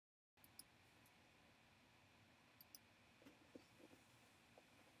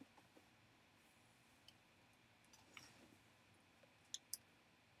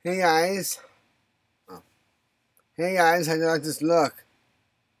Hey guys. Oh. Hey guys, how do you like this look?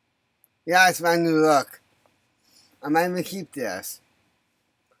 Yeah, it's my new look. I might even keep this.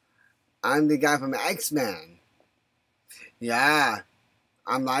 I'm the guy from X-Men. Yeah,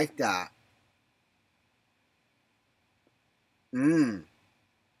 I'm like that. Mmm.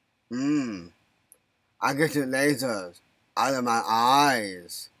 Mmm. I get the lasers out of my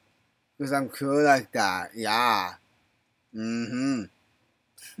eyes. Because I'm cool like that. Yeah. Mm-hmm.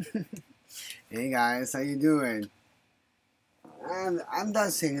 Hey guys, how you doing? I'm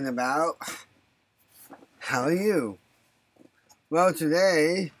done singing about. How are you? Well,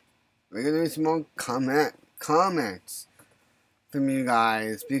 today we're gonna read some more comments from you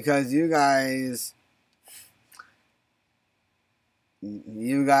guys because you guys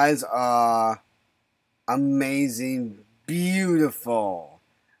are amazing, beautiful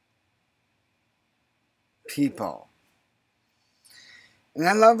people, and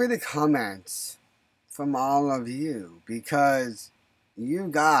I love reading the comments from all of you because you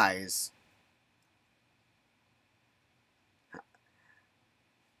guys,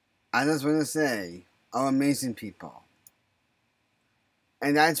 I just want to say, are amazing people.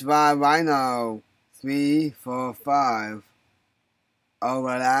 And that's why Rhino 345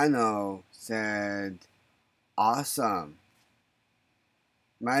 Orlando said, awesome.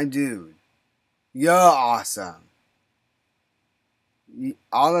 My dude, you're awesome.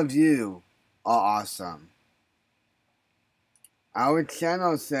 All of you are awesome. Our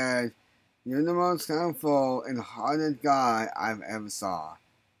channel said, you're the most helpful and hearted guy I've ever saw.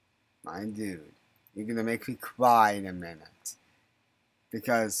 My dude, you're gonna make me cry in a minute.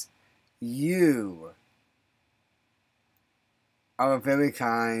 Because you are very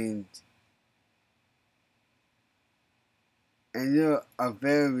kind and you're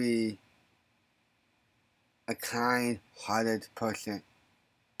a kind-hearted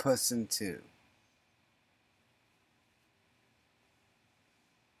person too.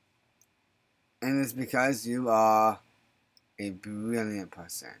 And it's because you are a brilliant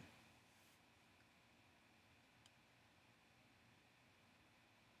person.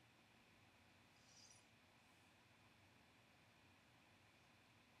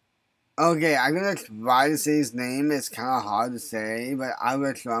 Okay, I'm gonna try to say his name. It's kind of hard to say, but I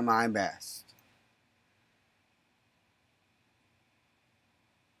will try my best.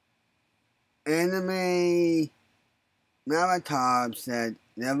 Anime Maratab said,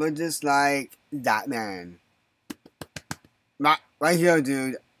 never dislike that man. Right here,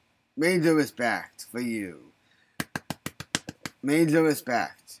 dude. Major respect for you. Major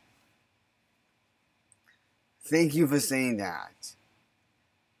respect. Thank you for saying that.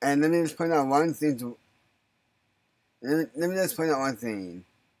 And let me just point out one thing. Let me just point out one thing.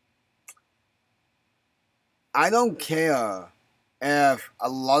 I don't care if a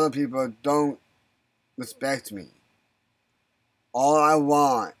lot of people don't respect me. All I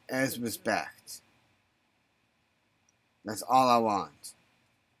want is respect. That's all I want.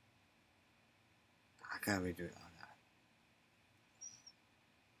 I gotta redo all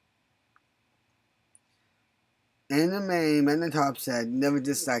that. Anime Menatop said, never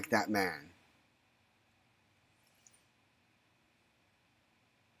dislike that man.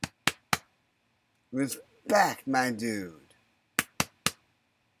 Respect, my dude.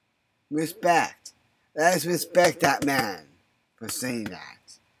 Respect. Let's respect that man for saying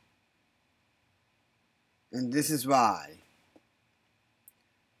that. And this is why.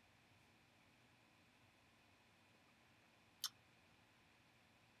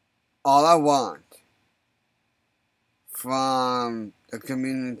 All I want from the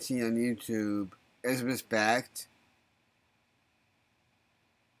community on YouTube is respect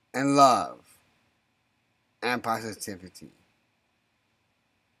and love and positivity.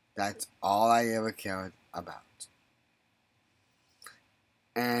 That's all I ever cared about.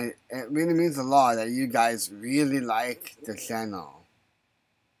 And it really means a lot that you guys really like the channel.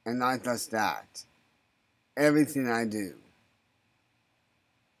 And not just that. Everything I do.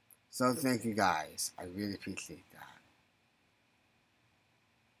 So thank you guys. I really appreciate that.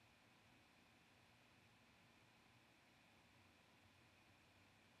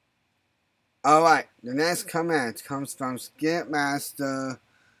 Alright, the next comment comes from Skipmaster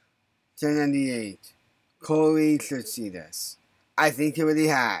 1098. Corey should see this. I think he already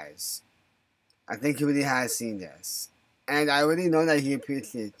has. I think he already has seen this. And I already know that he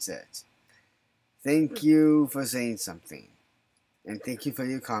appreciates it. Thank you for saying something. And thank you for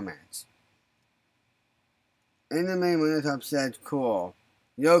your comments. Anime Monotop said, cool.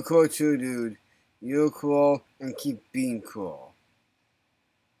 You're cool too, dude. You're cool and keep being cool.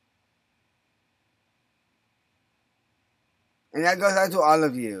 And that goes out to all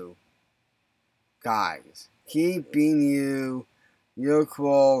of you guys. Keep being you. You're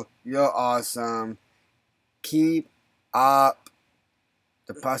cool. You're awesome. Keep up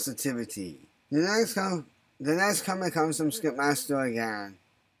the positivity. The next comment comes from Skipmaster again.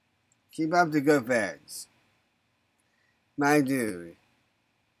 Keep up the good vids. My dude.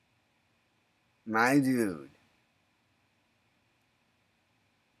 My dude.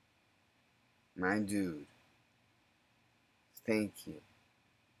 My dude. Thank you.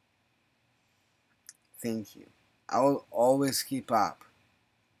 Thank you. I will always keep up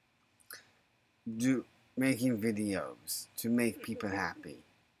making videos to make people happy.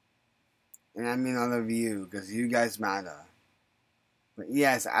 And I mean all of you, because you guys matter. But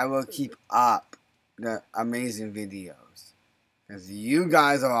yes, I will keep up the amazing videos. Because you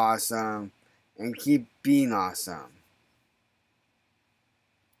guys are awesome. And keep being awesome.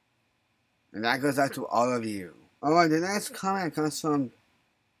 And that goes out to all of you. Alright, the next comment comes from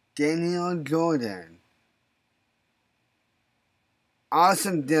Daniel Jordan.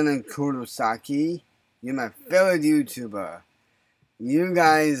 Awesome Dylan Kurosaki. You're my favorite YouTuber. You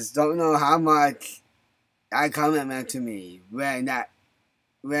guys don't know how much that comment meant to me when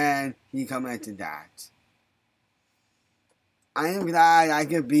he commented that. I am glad I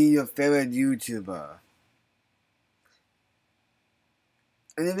could be your favorite YouTuber.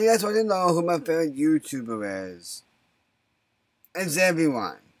 And if you guys want to know who my favorite YouTuber is, it's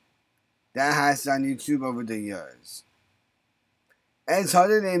everyone that has done YouTube over the years. It's hard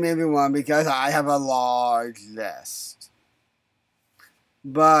to name everyone because I have a large list.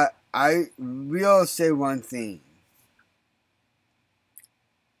 But I will say one thing.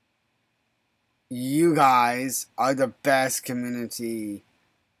 You guys are the best community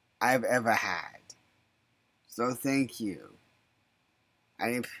I've ever had. So thank you. I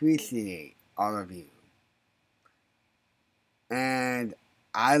appreciate all of you. And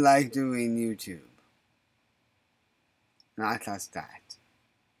I like doing YouTube. Not just that.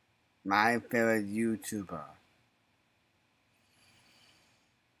 My favorite YouTuber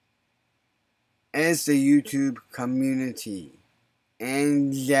is the YouTube community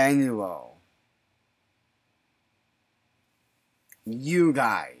in general. You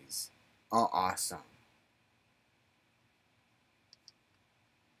guys are awesome.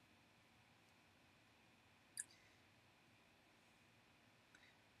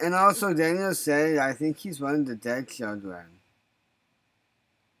 And also, Daniel said, I think he's one of the dead children.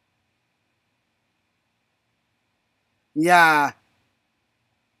 Yeah.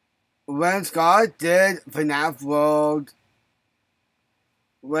 When Scott did FNAF World,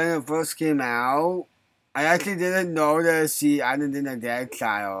 when it first came out, I actually didn't notice he added in a dead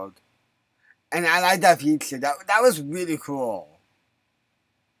child. And I like that feature. That was really cool.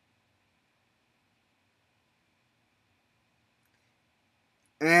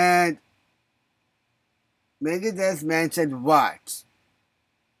 And Megadeth mentioned what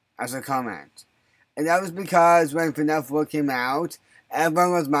as a comment. And that was because when FNAF 4 came out,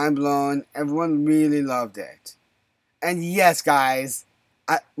 everyone was mind blown. Everyone really loved it. And yes, guys,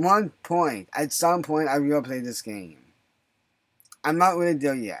 at some point, I will play this game. I'm not really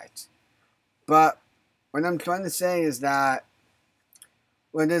there yet. But what I'm trying to say is that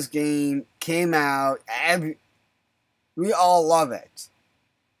when this game came out, we all love it.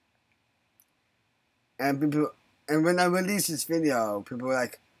 And when I released this video, people were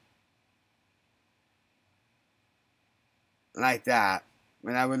like that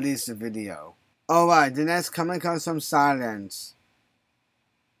when I released the video. Alright, the next comment comes from Silence.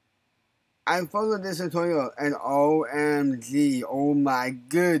 I followed this tutorial and OMG, oh my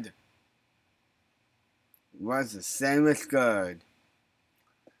good. Was the sandwich good?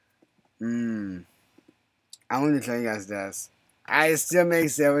 I want to tell you guys this. I still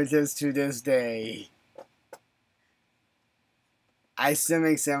make sandwiches to this day. I still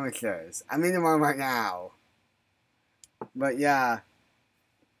make sandwiches. I'm eating one right now. But yeah,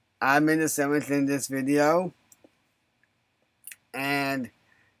 I made a sandwich in this video. And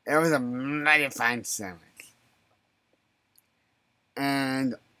it was a mighty fine sandwich.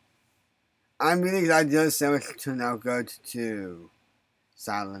 And I'm really glad the other sandwich turned out good too.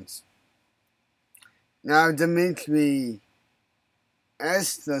 Silence. Now, Dimitri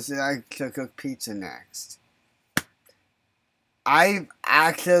Esther said I should cook pizza next. I've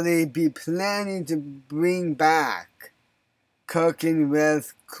actually be planning to bring back cooking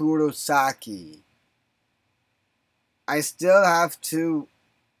with Kurosaki. I still have to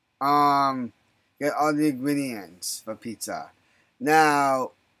get all the ingredients for pizza.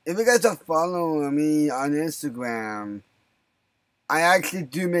 Now, if you guys are following me on Instagram, I actually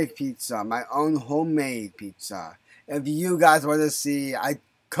do make pizza, my own homemade pizza. if you guys want to see I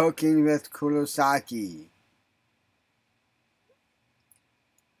cooking with Kurosaki,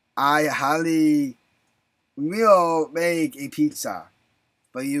 I highly will make a pizza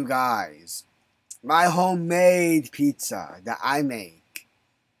for you guys. My homemade pizza that I make.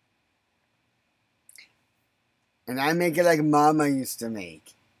 And I make it like Mama used to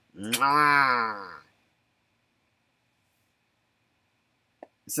make. Mwah!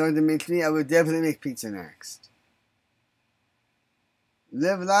 So Dimitri, I will definitely make pizza next.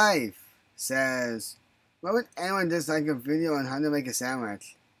 Live Life says, why would anyone dislike a video on how to make a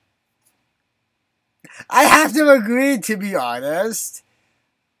sandwich? I have to agree, to be honest.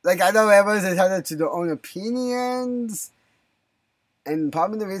 Like, I know everyone's entitled to their own opinions. And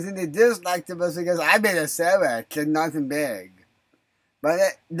probably the reason they disliked it was because I made a sandwich and nothing big. But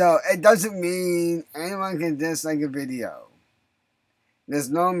it doesn't mean anyone can dislike a video. There's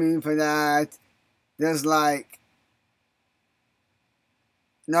no meaning for that. There's like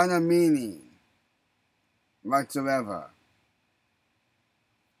not a meaning whatsoever.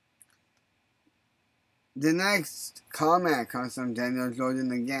 The next comment comes from Daniel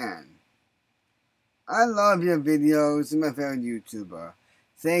Jordan again. I love your videos. You're my favorite YouTuber.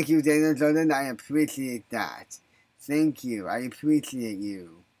 Thank you, Daniel Jordan. I appreciate that. Thank you. I appreciate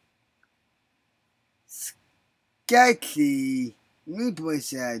you. Sketchy Meat Boy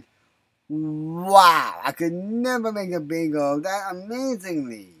said, wow, I could never make a bagel that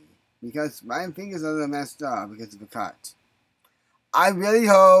amazingly because my fingers are a little messed up because of the cut. I really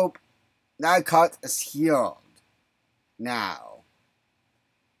hope that cut is healed now.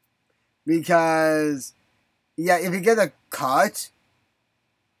 Because, yeah, if you get a cut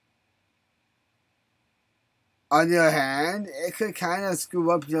on your hand, it could kind of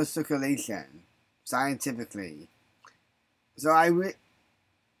screw up your circulation, scientifically. So I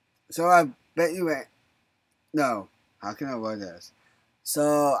bet you it. No, how can I word this?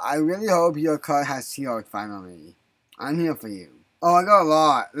 So I really hope your cut has healed finally. I'm here for you. Oh, I got a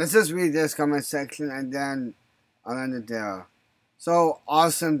lot. Let's just read this comment section and then I'll end it there. So,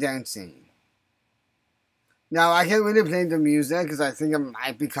 awesome dancing. Now, I can't really play the music because I think it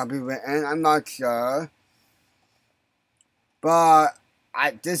might be copywritten. I'm not sure. But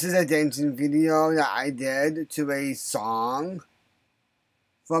this is a dancing video that I did to a song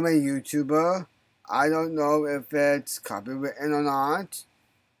from a YouTuber. I don't know if it's copywritten or not.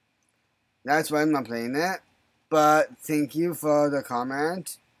 That's why I'm not playing it. But thank you for the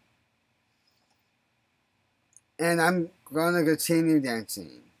comment. And I'm going to continue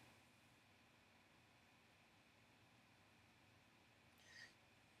dancing.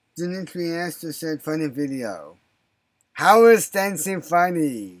 Dimitri Esther said, funny video. How is dancing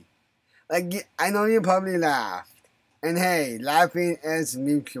funny? Like, I know you probably laughed. And hey, laughing is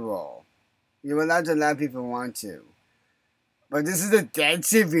mutual. You're allowed to laugh if you want to. But this is a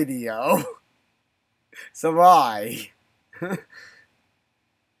dancing video. So why?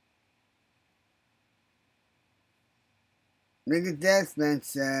 Nigga Deathman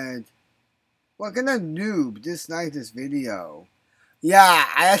said, what kind of noob disliked this video? Yeah,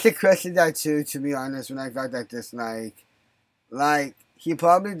 I actually questioned that too, to be honest, when I got that dislike. Like, he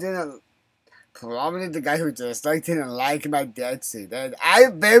probably didn't, probably the guy who disliked didn't like my dead scene. And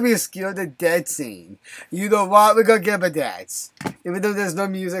I'm very skilled at dead scene. You know what? We're gonna give a dance. Even though there's no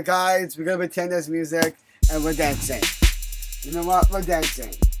music, guys, we're gonna pretend there's music and we're dancing. You know what? We're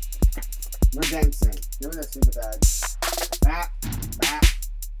dancing. We're dancing. Give me that stupid bag.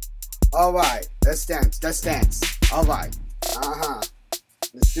 Alright, let's dance. Let's dance. Alright.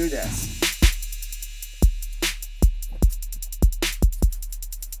 Let's do this.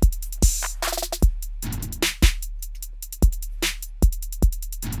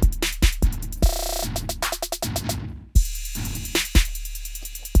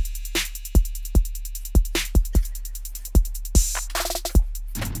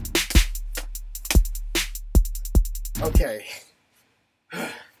 Okay.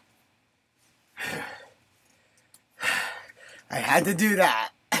 I had to do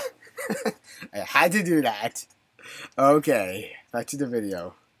that. I had to do that. Okay, back to the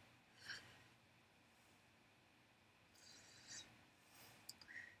video.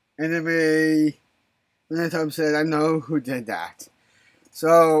 Anyway, Tom said, I know who did that.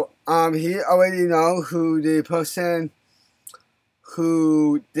 So, he already know who the person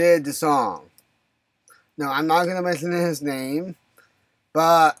who did the song. No, I'm not gonna mention his name,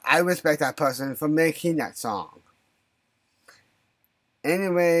 but I respect that person for making that song.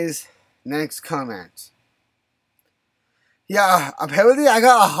 Anyways, next comment. Yeah, apparently I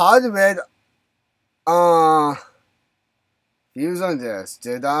got 100 views on this.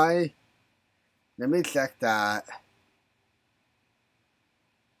 Did I? Let me check that.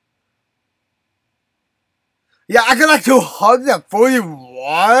 Yeah, I got like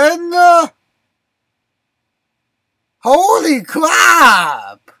 241? Holy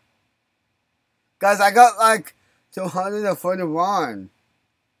crap! Guys, I got like 241.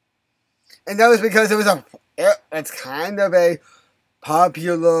 And that was because it's kind of a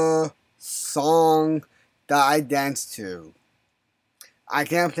popular song that I dance to. I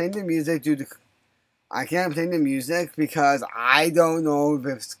can't play the music because I don't know if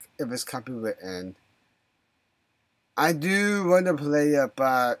it's copywritten. I do want to play it,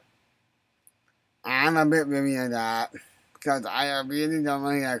 but I'm a bit weary of that because I really don't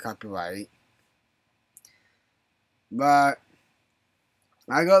want to get copyright. But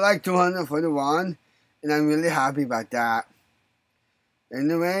I got like 241, and I'm really happy about that.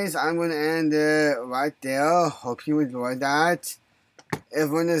 Anyways, I'm going to end it right there. Hope you enjoyed that. If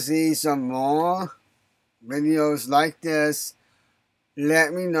you want to see some more videos like this,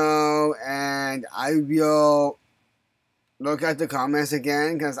 let me know, and I will look at the comments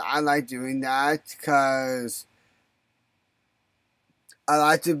again because I like doing that because I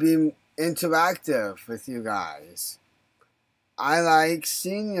like to be interactive with you guys. I like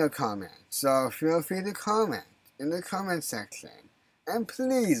seeing your comments, so feel free to comment in the comment section. And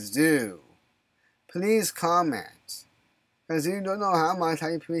please do. Please comment. Because you don't know how much I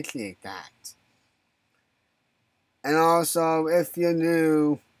appreciate that. And also, if you're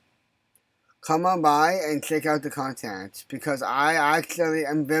new, come on by and check out the content. Because I actually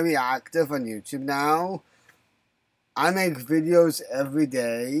am very active on YouTube now. I make videos every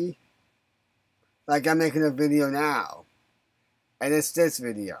day. Like I'm making a video now. And it's this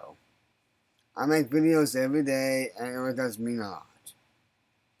video. I make videos every day and it does mean a lot.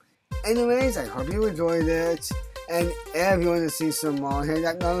 Anyways, I hope you enjoyed it. And if you want to see some more, hit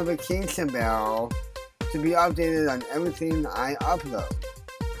that notification bell to be updated on everything I upload.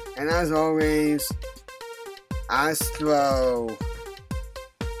 And as always, Astro,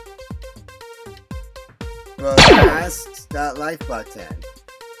 press that like button.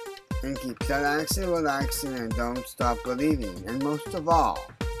 And keep relaxing, and don't stop believing. And most of all,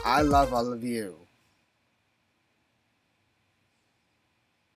 I love all of you.